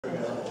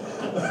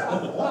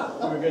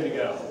We're good to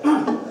go.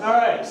 All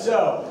right,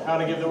 so how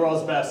to give the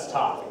world's best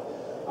talk.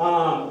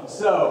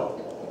 So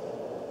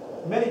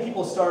many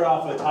people start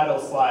off with a title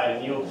slide,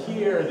 and you'll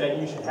hear that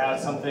you should have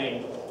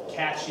something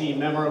catchy,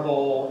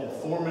 memorable,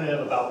 informative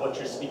about what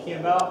you're speaking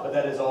about, but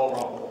that is all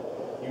wrong.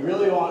 You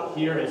really want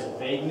here is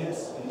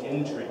vagueness and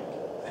intrigue,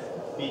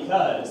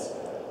 because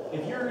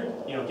if you're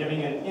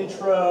giving an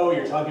intro,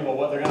 you're telling people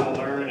what they're going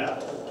to learn,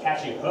 a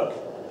catchy hook,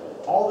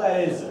 all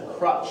that is a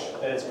crutch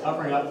that is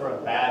covering up for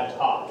a bad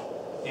talk.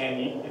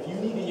 And if you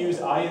need to use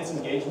audience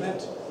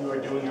engagement, you are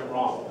doing it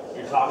wrong.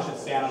 Your talk should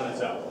stand on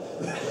its own.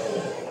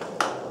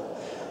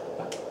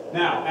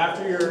 Now,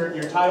 after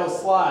your title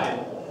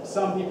slide,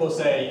 some people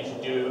say you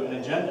should do an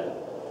agenda.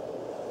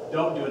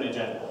 Don't do an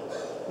agenda.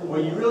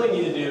 What you really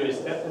need to do is,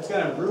 it's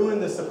going to ruin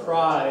the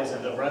surprise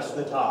of the rest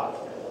of the talk.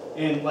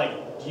 And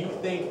do you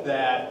think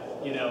that,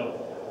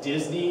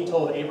 Disney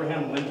told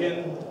Abraham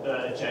Lincoln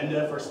the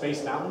agenda for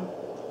Space Mountain?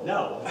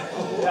 No.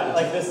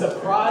 Yeah, the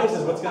surprise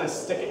is what's going to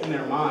stick it in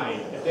their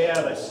mind. If they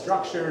have a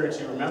structure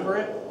to remember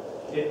it,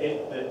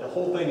 the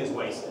whole thing is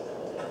wasted.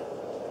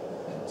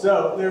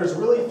 So there's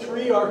really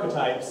 3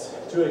 archetypes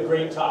to a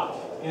great talk.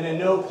 And in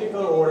no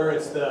particular order,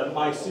 it's the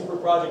My Super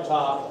Project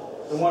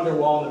talk, the Wonder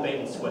Wall, and the Bait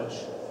and Switch.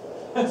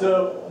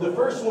 So the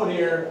first one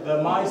here,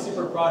 the My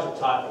Super Project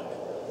talk,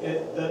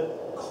 the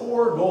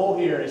core goal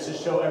here is to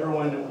show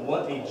everyone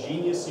what a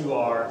genius you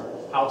are,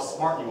 how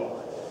smart you are.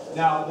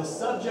 Now, the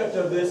subject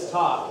of this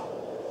talk,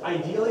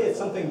 ideally it's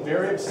something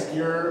very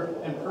obscure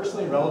and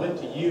personally relevant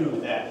to you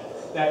that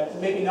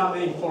maybe not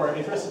many people are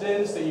interested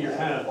in, so you're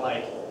kind of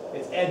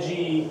it's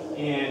edgy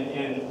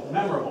and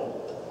memorable.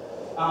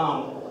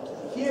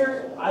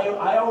 Here,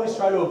 I always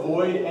try to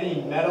avoid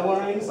any meta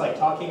learnings, like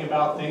talking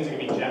about things that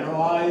can be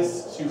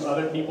generalized to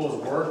other people's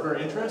work or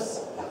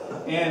interests.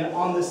 And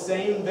on the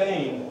same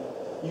vein,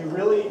 you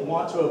really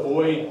want to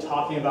avoid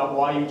talking about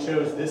why you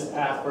chose this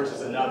path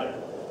versus another.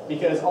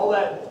 Because all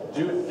that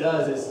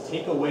does is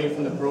take away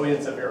from the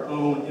brilliance of your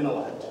own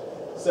intellect.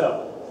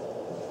 So,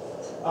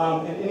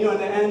 in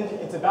the end,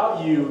 it's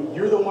about you.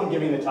 You're the one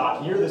giving the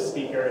talk. You're the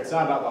speaker. It's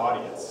not about the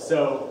audience.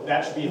 So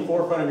that should be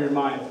forefront of your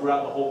mind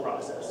throughout the whole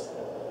process.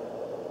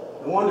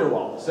 The Wonder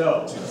Wall.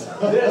 So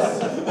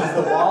this is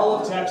the wall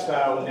of text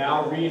that I will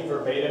now read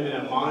verbatim in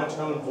a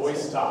monotone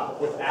voice talk.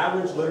 With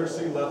average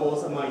literacy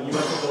levels among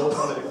U.S. adults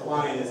on the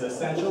decline, it is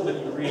essential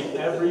that you read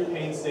every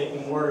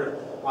painstaking word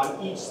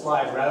on each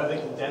slide rather than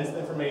condense the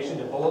information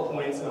to bullet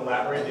points and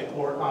elaborate the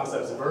core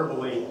concepts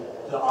verbally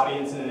to the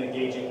audience in an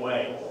engaging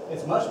way.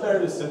 It's much better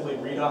to simply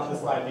read off the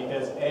slide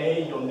because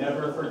A, you'll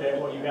never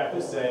forget what you have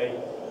to say,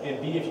 and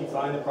B, if you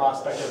find the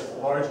prospect of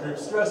large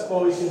groups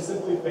stressful, you can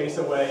simply face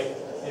away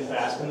and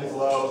bask in the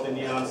glow of the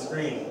neon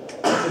screen.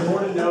 It's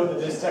important to note that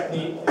this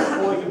technique is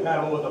fully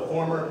compatible with the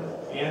former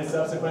and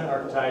subsequent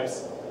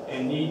archetypes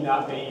and need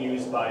not be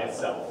used by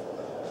itself.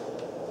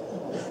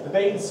 The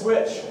bait and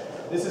switch.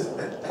 This is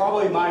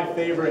probably my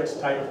favorite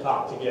type of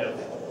talk to give.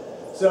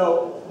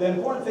 So the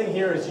important thing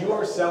here is you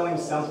are selling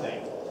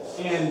something.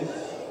 And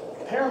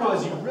paramount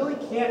is you really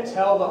can't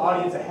tell the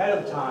audience ahead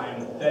of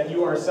time that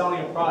you are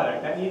selling a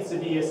product. That needs to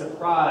be a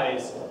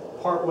surprise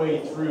partway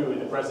through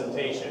the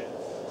presentation.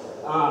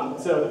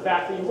 So the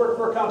fact that you work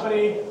for a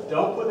company,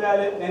 don't put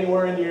that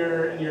anywhere in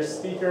your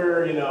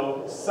speaker,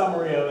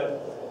 summary of it.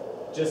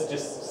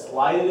 Just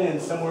slide it in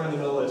somewhere in the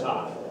middle of the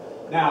talk.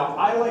 Now,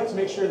 I like to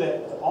make sure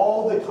that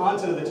all the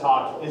content of the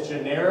talk is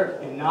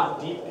generic and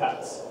not deep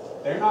cuts.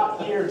 They're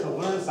not here to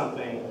learn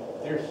something.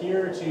 They're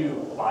here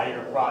to buy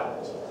your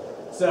product.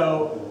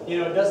 So,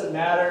 it doesn't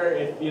matter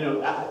if,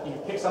 you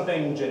pick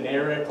something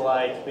generic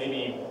like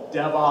maybe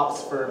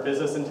DevOps for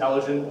business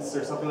intelligence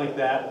or something like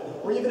that,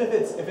 or even if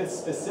it's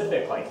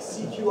specific like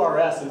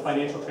CQRS and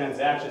financial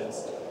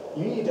transactions,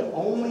 you need to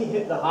only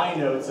hit the high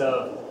notes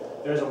of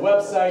there's a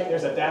website,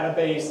 there's a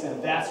database,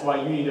 and that's why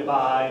you need to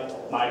buy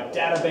my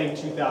DataBank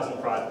 2000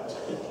 product.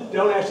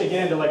 Don't actually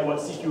get into what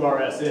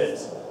CQRS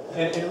is.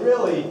 And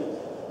really,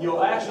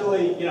 you'll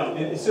actually,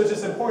 and so it's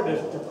just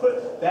important to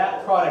put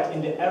that product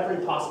into every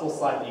possible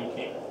slide that you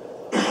can.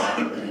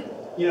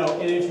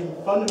 And if you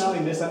fundamentally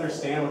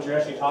misunderstand what you're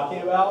actually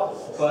talking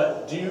about,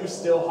 but do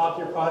still hawk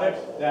your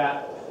product,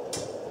 that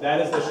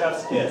is the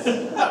chef's kiss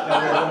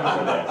that we're going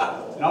for there.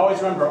 And always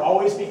remember,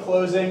 always be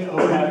closing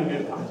over having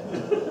good content.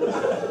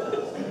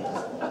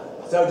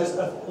 So just,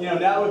 now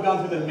that we've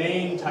gone through the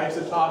main types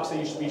of talks that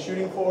you should be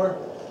shooting for,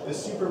 the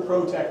super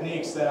pro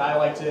techniques that I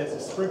like to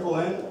sprinkle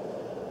in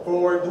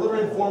for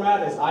delivering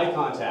format is eye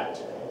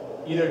contact.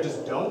 Either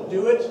just don't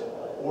do it,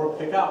 or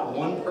pick out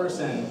one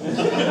person and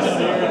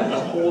stare the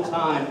whole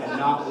time and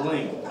not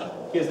blink,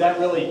 because that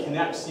really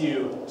connects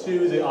you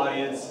to the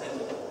audience.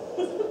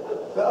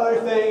 The other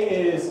thing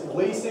is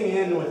lacing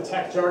in with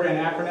tech jargon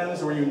and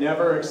acronyms where you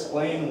never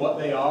explain what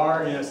they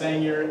are.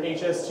 Saying your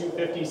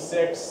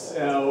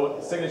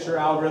HS256 signature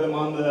algorithm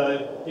on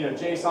the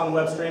JSON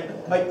web stream.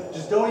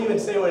 Just don't even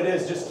say what it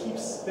is. Just keep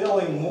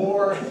spilling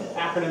more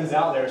acronyms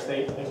out there so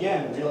they,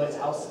 again, realize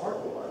how smart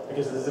you are,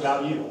 because this is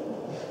about you.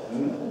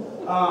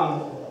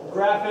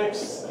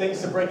 Graphics,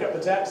 things to break up the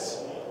text.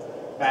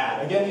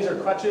 bad. Again, these are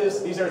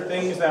crutches. These are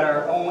things that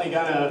are only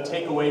going to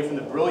take away from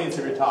the brilliance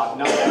of your talk,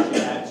 not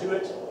actually add to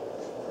it.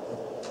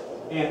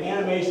 And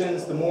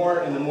animations, the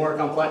more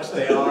complex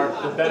they are,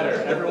 the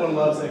better. Everyone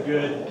loves a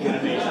good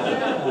animation.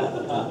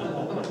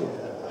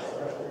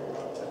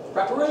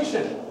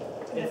 Preparation.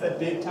 It's a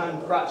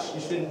big-time crutch.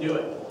 You shouldn't do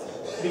it.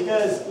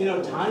 Because,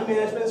 time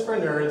management is for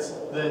nerds.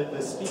 The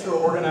speaker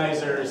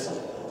organizers,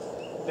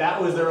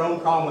 that was their own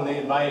problem when they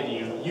invited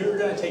you. You're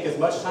going to take as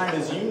much time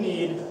as you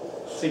need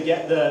to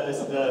get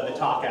the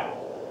talk out.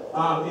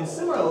 And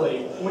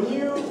similarly, when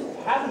you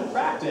haven't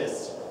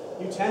practiced,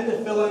 you tend to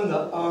fill in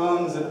the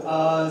ums and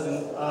uhs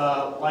and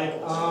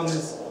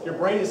Your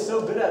brain is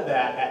so good at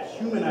that, at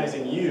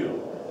humanizing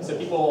you, so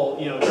people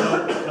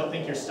don't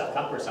think you're stuck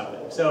up or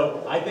something.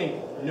 So I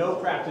think no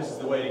practice is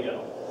the way to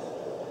go.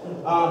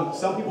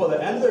 Some people at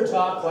the end of their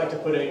talk like to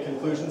put a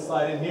conclusion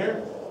slide in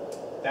here.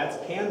 That's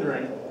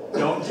pandering.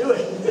 Don't do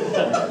it.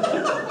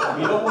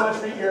 You don't want to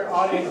treat your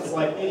audience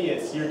like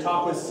idiots. Your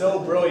talk was so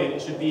brilliant,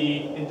 it should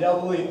be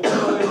indelibly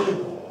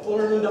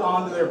burned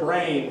onto their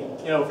brain,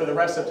 for the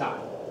rest of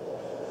time.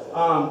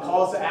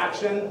 Calls to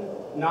action,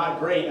 not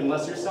great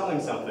unless you're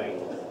selling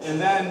something. And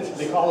then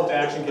the call to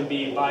action can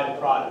be buy the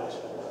product.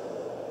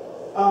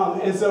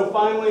 And so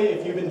finally,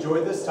 if you've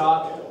enjoyed this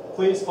talk,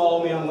 please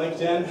follow me on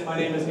LinkedIn. My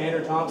name is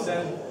Andrew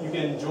Thompson. You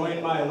can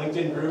join my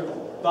LinkedIn group,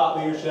 Thought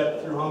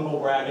Leadership, through humble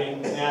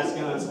bragging and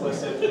asking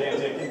unsolicited,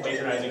 pedantic, and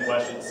patronizing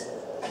questions.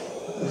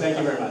 Thank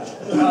you very much.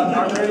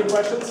 Are there any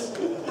questions?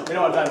 We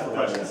don't have time for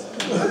questions.